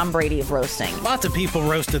I'm the Tom Brady of roasting. Lots of people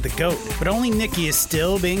roasted the GOAT, but only Nikki is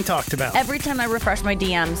still being talked about. Every time I refresh my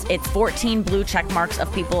DMs, it's 14 blue check marks of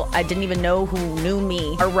people I didn't even know who knew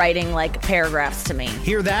me are writing like paragraphs to me.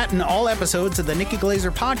 Hear that in all episodes of the Nikki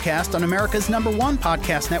Glaser Podcast on America's #1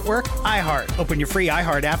 podcast network, iHeart. Open your free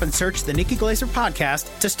iHeart app and search the Nikki Glaser Podcast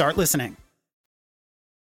to start listening.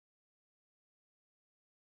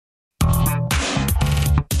 The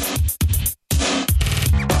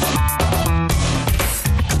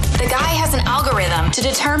guy has an algorithm to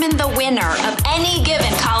determine the winner of any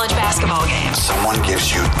given college basketball game. Someone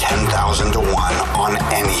gives you 10,000 to 1 on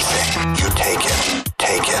anything. You take it.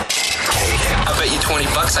 Take it. Take it. I bet you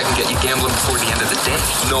 $20 I can get you gambling before the end of the day.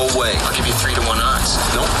 No way. I'll give you 3 to 1 odds.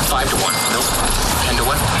 Nope. 5 to 1. Nope. 10 to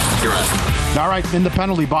 1. You're on. All right, in the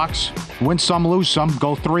penalty box. Win some, lose some.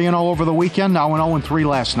 Go 3-0 over the weekend. Now 0-3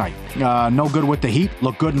 last night. No good with the Heat.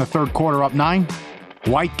 Looked good in the third quarter, up 9.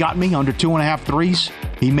 White got me under 2.5 threes.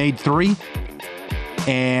 He made 3.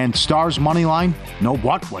 And Stars money line. No,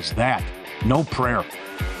 what was that? No prayer.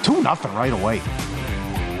 2-0 right away.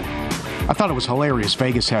 I thought it was hilarious.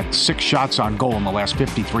 Vegas had 6 shots on goal in the last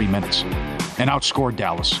 53 minutes and outscored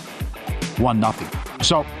Dallas 1-0.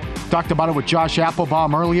 So, talked about it with Josh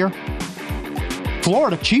Applebaum earlier.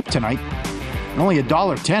 Florida cheap tonight. Only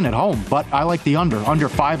 $1.10 at home, but I like the under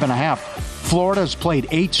 5.5. Florida has played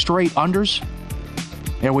 8 straight unders,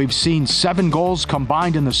 and we've seen 7 goals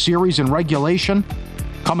combined in the series in regulation,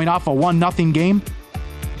 coming off a 1-0 game.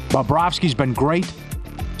 Bobrovsky's been great.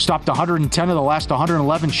 Stopped 110 of the last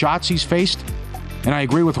 111 shots he's faced. And I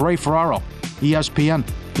agree with Ray Ferraro, ESPN.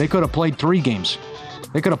 They could have played 3 games.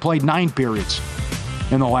 They could have played 9 periods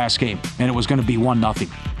in the last game, and it was going to be 1-0.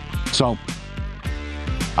 So,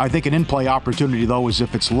 I think an in-play opportunity, though, is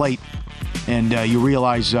if it's late and you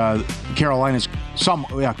realize Carolina's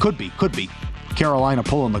could be Carolina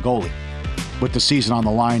pulling the goalie with the season on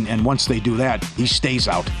the line. And once they do that, he stays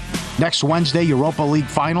out. Next Wednesday, Europa League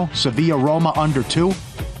final, Sevilla-Roma under 2.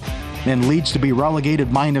 And Leeds to be relegated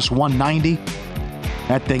 -190.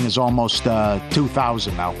 That thing is almost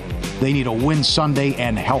 2,000 now. They need a win Sunday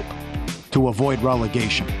and help to avoid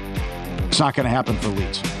relegation. It's not going to happen for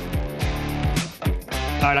Leeds.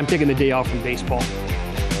 All right, I'm taking the day off from baseball.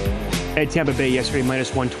 At Tampa Bay yesterday,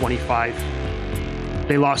 -125.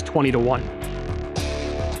 They lost 20-1.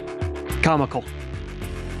 Comical.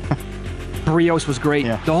 Barrios was great.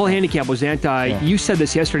 Yeah. The whole handicap was anti. Yeah. You said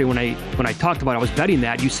this yesterday when I talked about it. I was betting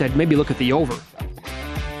that. You said maybe look at the over.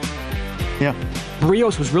 Yeah.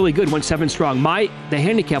 Barrios was really good, went 7 strong. The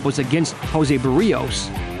handicap was against Jose Barrios.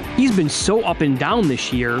 He's been so up and down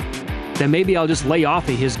this year that maybe I'll just lay off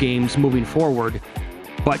of his games moving forward.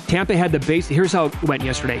 But Tampa had the base. Here's how it went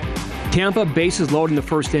yesterday. Tampa bases loaded in the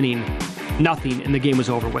first inning, nothing, and the game was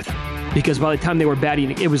over with. Because by the time they were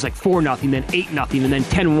batting, it was like 4-0, then 8-0, and then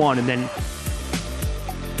 10-1, and then.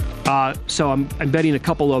 So I'm betting a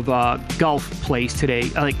couple of golf plays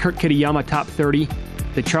today. I like Kurt Kitayama top 30,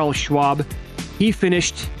 the Charles Schwab. He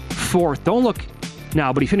finished 4th. Don't look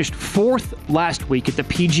now, but he finished 4th last week at the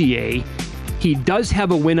PGA. He does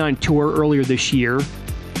have a win on tour earlier this year.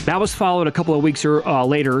 That was followed a couple of weeks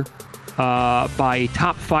later by a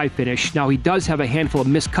top 5 finish. Now, he does have a handful of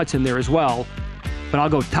missed cuts in there as well, but I'll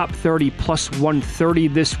go top 30 plus 130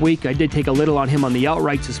 this week. I did take a little on him on the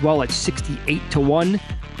outrights as well at 68-1.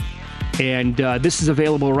 And this is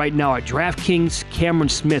available right now at DraftKings. Cameron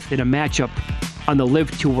Smith in a matchup on the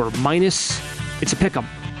LIV Tour. It's a pick'em.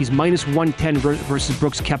 He's minus 110 versus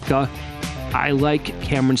Brooks Koepka. I like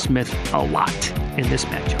Cameron Smith a lot in this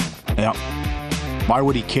matchup. Yeah. Why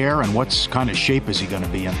would he care, and what kind of shape is he going to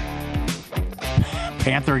be in?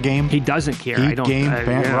 Panther game? He doesn't care. Heat game?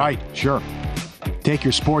 Yeah. Right, sure. Take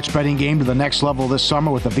your sports betting game to the next level this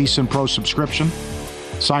summer with a VSiN Pro subscription.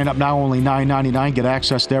 Sign up now, only $9.99. Get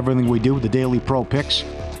access to everything we do, the daily pro picks.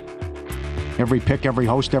 Every pick, every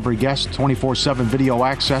host, every guest, 24/7 video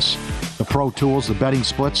access, the pro tools, the betting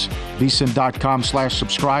splits,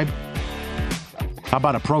 vsin.com/subscribe. How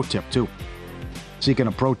about a pro tip, too? Seeking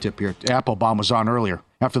a pro tip here. Applebaum was on earlier.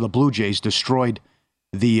 After the Blue Jays destroyed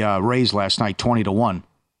the Rays last night, 20-1.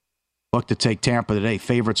 Look to take Tampa today.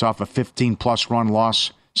 Favorites off a 15-plus run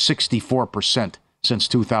loss, 64% since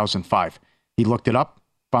 2005. He looked it up,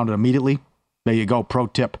 found it immediately. There you go, pro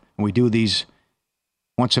tip. And we do these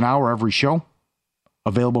once an hour every show.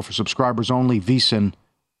 Available for subscribers only,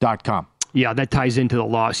 vsin.com. Yeah, that ties into the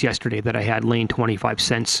loss yesterday that I had laying 25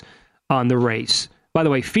 cents on the Rays. By the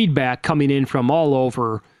way, feedback coming in from all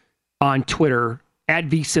over on Twitter, at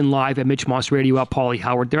VSiN Live, at Mitch Moss Radio, at Paulie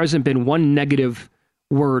Howard. There hasn't been one negative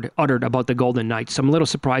word uttered about the Golden Knights. So I'm a little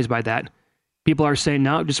surprised by that. People are saying,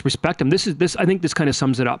 no, just respect them. I think this kind of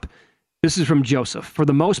sums it up. This is from Joseph. For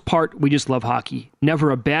the most part, we just love hockey.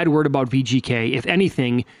 Never a bad word about VGK. If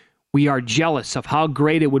anything, we are jealous of how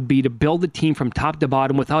great it would be to build the team from top to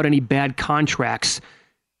bottom without any bad contracts.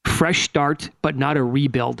 Fresh start, but not a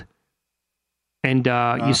rebuild. And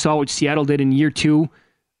you saw what Seattle did in year 2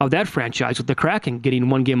 of that franchise with the Kraken getting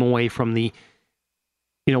one game away from the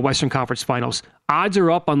Western Conference Finals. Odds are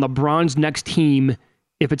up on LeBron's next team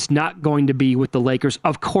if it's not going to be with the Lakers.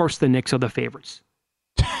 Of course, the Knicks are the favorites.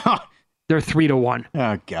 They're 3-1.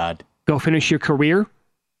 Oh, God. Go finish your career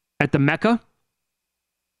at the Mecca.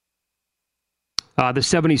 The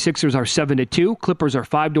 76ers are 7-2. Clippers are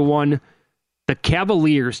 5-1. The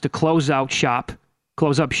Cavaliers to close up shop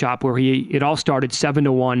where it all started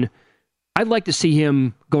 7-1. I'd like to see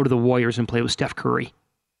him go to the Warriors and play with Steph Curry.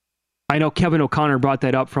 I know Kevin O'Connor brought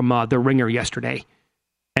that up from The Ringer yesterday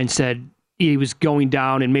and said he was going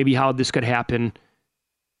down and maybe how this could happen.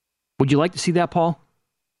 Would you like to see that, Paul?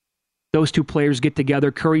 Those two players get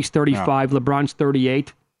together. Curry's 35, LeBron's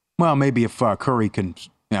 38. Well, maybe if Curry can,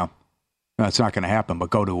 it's not going to happen, but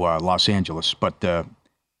go to Los Angeles. But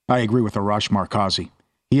I agree with Arash Markazi.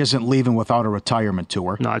 He isn't leaving without a retirement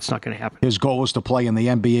tour. No, it's not going to happen. His goal is to play in the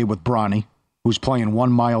NBA with Bronny, who's playing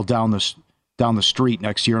 1 mile down the street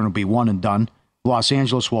next year, and it'll be one and done. Los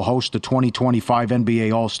Angeles will host the 2025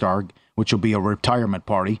 NBA All-Star, which will be a retirement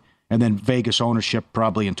party, and then Vegas ownership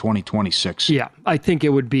probably in 2026. Yeah, I think it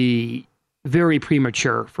would be very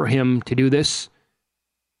premature for him to do this.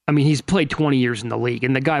 I mean, he's played 20 years in the league,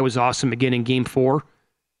 and the guy was awesome again in Game 4,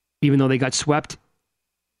 even though they got swept.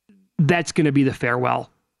 That's going to be the farewell,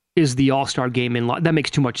 is the All-Star game that makes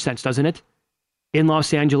too much sense, doesn't it? In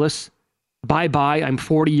Los Angeles, bye-bye, I'm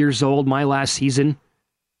 40 years old, my last season,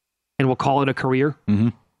 and we'll call it a career. Mm-hmm.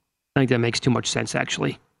 I think that makes too much sense,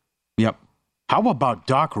 actually. Yep. How about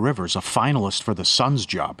Doc Rivers, a finalist for the Suns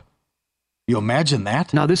job? You imagine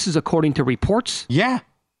that? Now, this is according to reports? Yeah.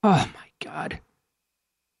 Oh, my God.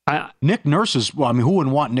 Nick Nurse is, who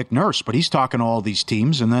wouldn't want Nick Nurse? But he's talking to all these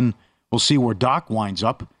teams, and then we'll see where Doc winds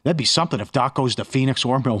up. That'd be something if Doc goes to Phoenix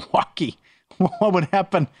or Milwaukee. What would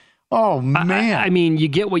happen? Oh, man. I mean, you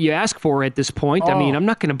get what you ask for at this point. I mean, I'm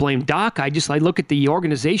not going to blame Doc. I look at the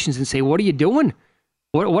organizations and say, what are you doing?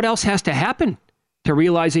 What else has to happen to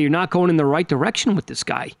realize that you're not going in the right direction with this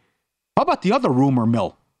guy? How about the other rumor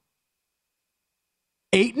mill?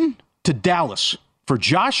 Ayton to Dallas for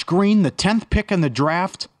Josh Green, the 10th pick in the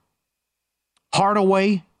draft,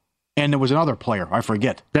 Hardaway, and there was another player, I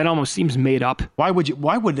forget. That almost seems made up. Why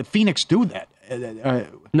would Phoenix do that?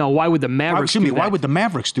 No, why would the Mavericks do that? Why would the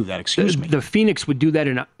Mavericks do that? Excuse me. The Phoenix would do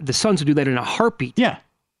that the Suns would do that in a heartbeat. Yeah.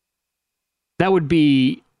 That would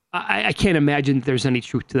be, I can't imagine that there's any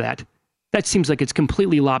truth to that. That seems like it's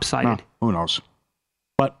completely lopsided. No, who knows?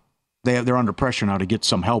 But they're under pressure now to get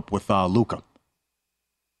some help with Luka.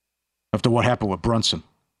 After what happened with Brunson.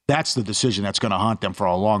 That's the decision that's going to haunt them for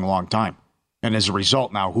a long, long time. And as a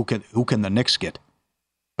result now, who can the Knicks get?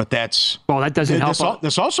 But that doesn't help.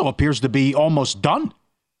 This also appears to be almost done,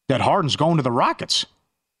 that Harden's going to the Rockets.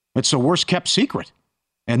 It's the worst kept secret.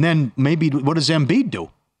 And then maybe what does Embiid do?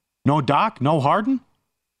 No Doc, no Harden?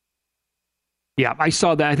 Yeah, I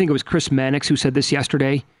saw that. I think it was Chris Mannix who said this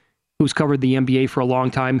yesterday, who's covered the NBA for a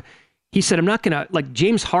long time. He said, I'm not going to, like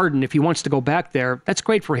James Harden, if he wants to go back there, that's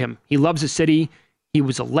great for him. He loves the city. He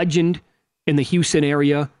was a legend in the Houston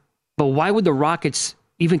area. But why would the Rockets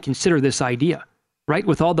even consider this idea, right?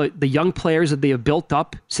 With all the young players that they have built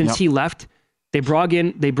up since he left, they brought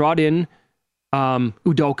in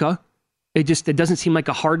Udoka. It doesn't seem like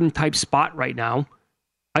a Harden type spot right now.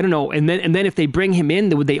 I don't know. And then if they bring him in,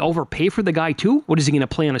 would they overpay for the guy too? What is he going to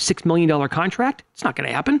play on a $6 million contract? It's not going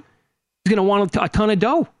to happen. He's going to want a ton of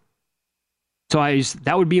dough. So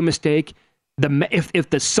that would be a mistake. If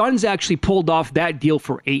the Suns actually pulled off that deal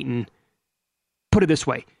for Ayton, put it this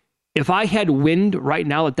way. If I had wind right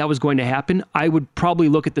now that was going to happen, I would probably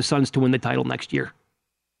look at the Suns to win the title next year.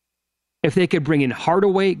 If they could bring in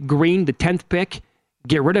Hardaway, Green, the 10th pick,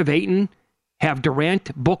 get rid of Ayton, have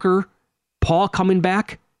Durant, Booker, Paul coming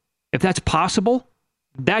back, if that's possible,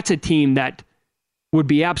 that's a team that would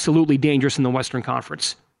be absolutely dangerous in the Western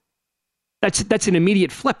Conference. That's an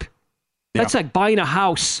immediate flip. That's like buying a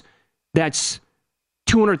house that's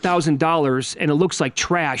 $200,000 and it looks like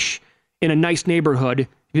trash in a nice neighborhood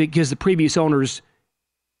because the previous owners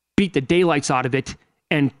beat the daylights out of it,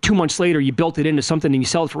 and 2 months later you built it into something and you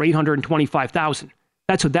sell it for $825,000.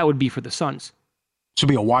 That's what that would be for the Suns. This would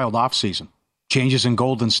be a wild offseason. Changes in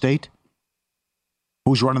Golden State.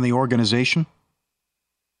 Who's running the organization?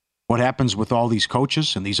 What happens with all these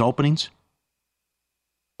coaches and these openings?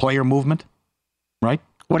 Player movement, right?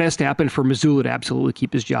 What has to happen for Mazzulla to absolutely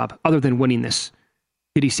keep his job, other than winning this?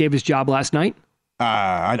 Did he save his job last night?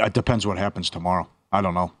 It depends what happens tomorrow. I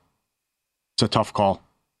don't know. It's a tough call.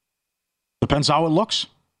 Depends how it looks.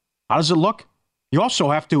 How does it look? You also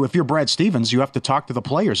have to, if you're Brad Stevens, you have to talk to the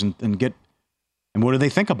players and what do they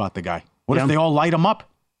think about the guy? What if they all light him up?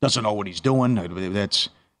 Doesn't know what he's doing.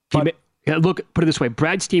 Look, put it this way.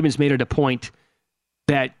 Brad Stevens made it a point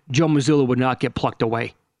that Joe Mazzulla would not get plucked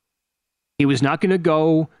away. He was not going to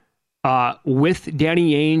go with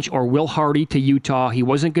Danny Ainge or Will Hardy to Utah. He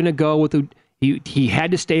wasn't going to go with he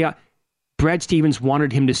had to stay. Brad Stevens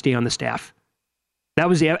wanted him to stay on the staff. That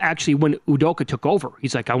was actually when Udoka took over.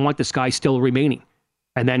 He's like, I want this guy still remaining.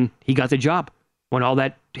 And then he got the job when all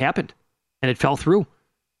that happened, and it fell through.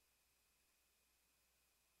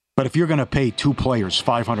 But if you're going to pay two players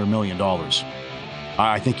 $500 million,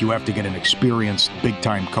 I think you have to get an experienced,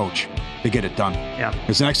 big-time coach to get it done. Yeah.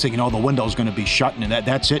 Because the next thing you know, the window's going to be shut, and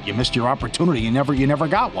that's it. You missed your opportunity. You never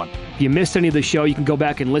got one. If you missed any of the show, you can go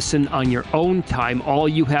back and listen on your own time. All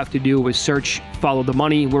you have to do is search Follow the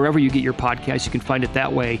Money. Wherever you get your podcast, you can find it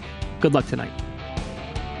that way. Good luck tonight.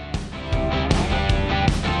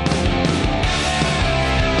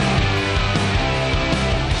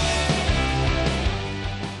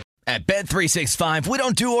 At Bet365, we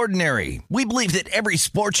don't do ordinary. We believe that every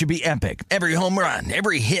sport should be epic. Every home run,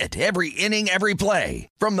 every hit, every inning, every play.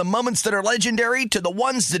 From the moments that are legendary to the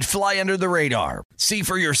ones that fly under the radar. See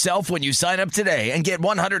for yourself when you sign up today and get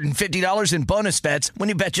 $150 in bonus bets when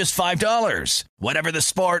you bet just $5. Whatever the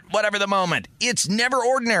sport, whatever the moment, it's never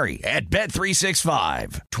ordinary at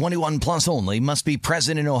Bet365. 21 plus only. Must be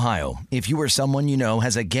present in Ohio. If you or someone you know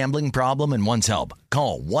has a gambling problem and wants help,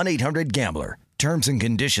 call 1-800-GAMBLER. Terms and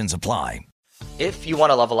conditions apply. If you want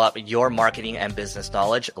to level up your marketing and business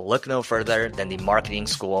knowledge, look no further than the Marketing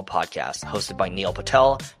School podcast, hosted by Neil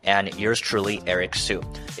Patel and yours truly, Eric Su.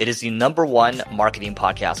 It is the #1 marketing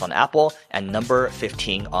podcast on Apple and number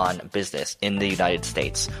 15 on business in the United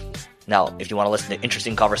States. Now, if you want to listen to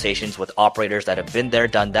interesting conversations with operators that have been there,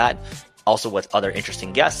 done that, also with other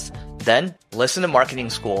interesting guests, then listen to Marketing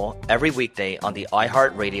School every weekday on the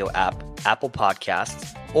iHeartRadio app, Apple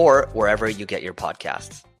Podcasts, or wherever you get your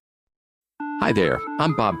podcasts. Hi there,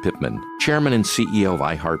 I'm Bob Pittman, Chairman and CEO of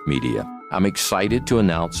iHeartMedia. I'm excited to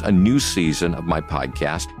announce a new season of my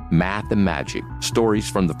podcast, Math and Magic, Stories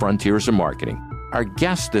from the Frontiers of Marketing. Our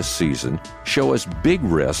guests this season show us big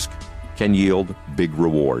risk can yield big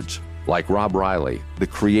rewards. Like Rob Riley, the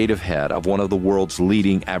creative head of one of the world's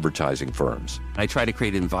leading advertising firms. I try to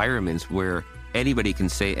create environments where anybody can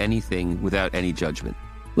say anything without any judgment.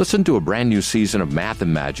 Listen to a brand new season of Math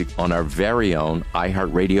and Magic on our very own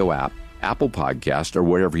iHeartRadio app, Apple Podcast, or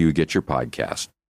wherever you get your podcast.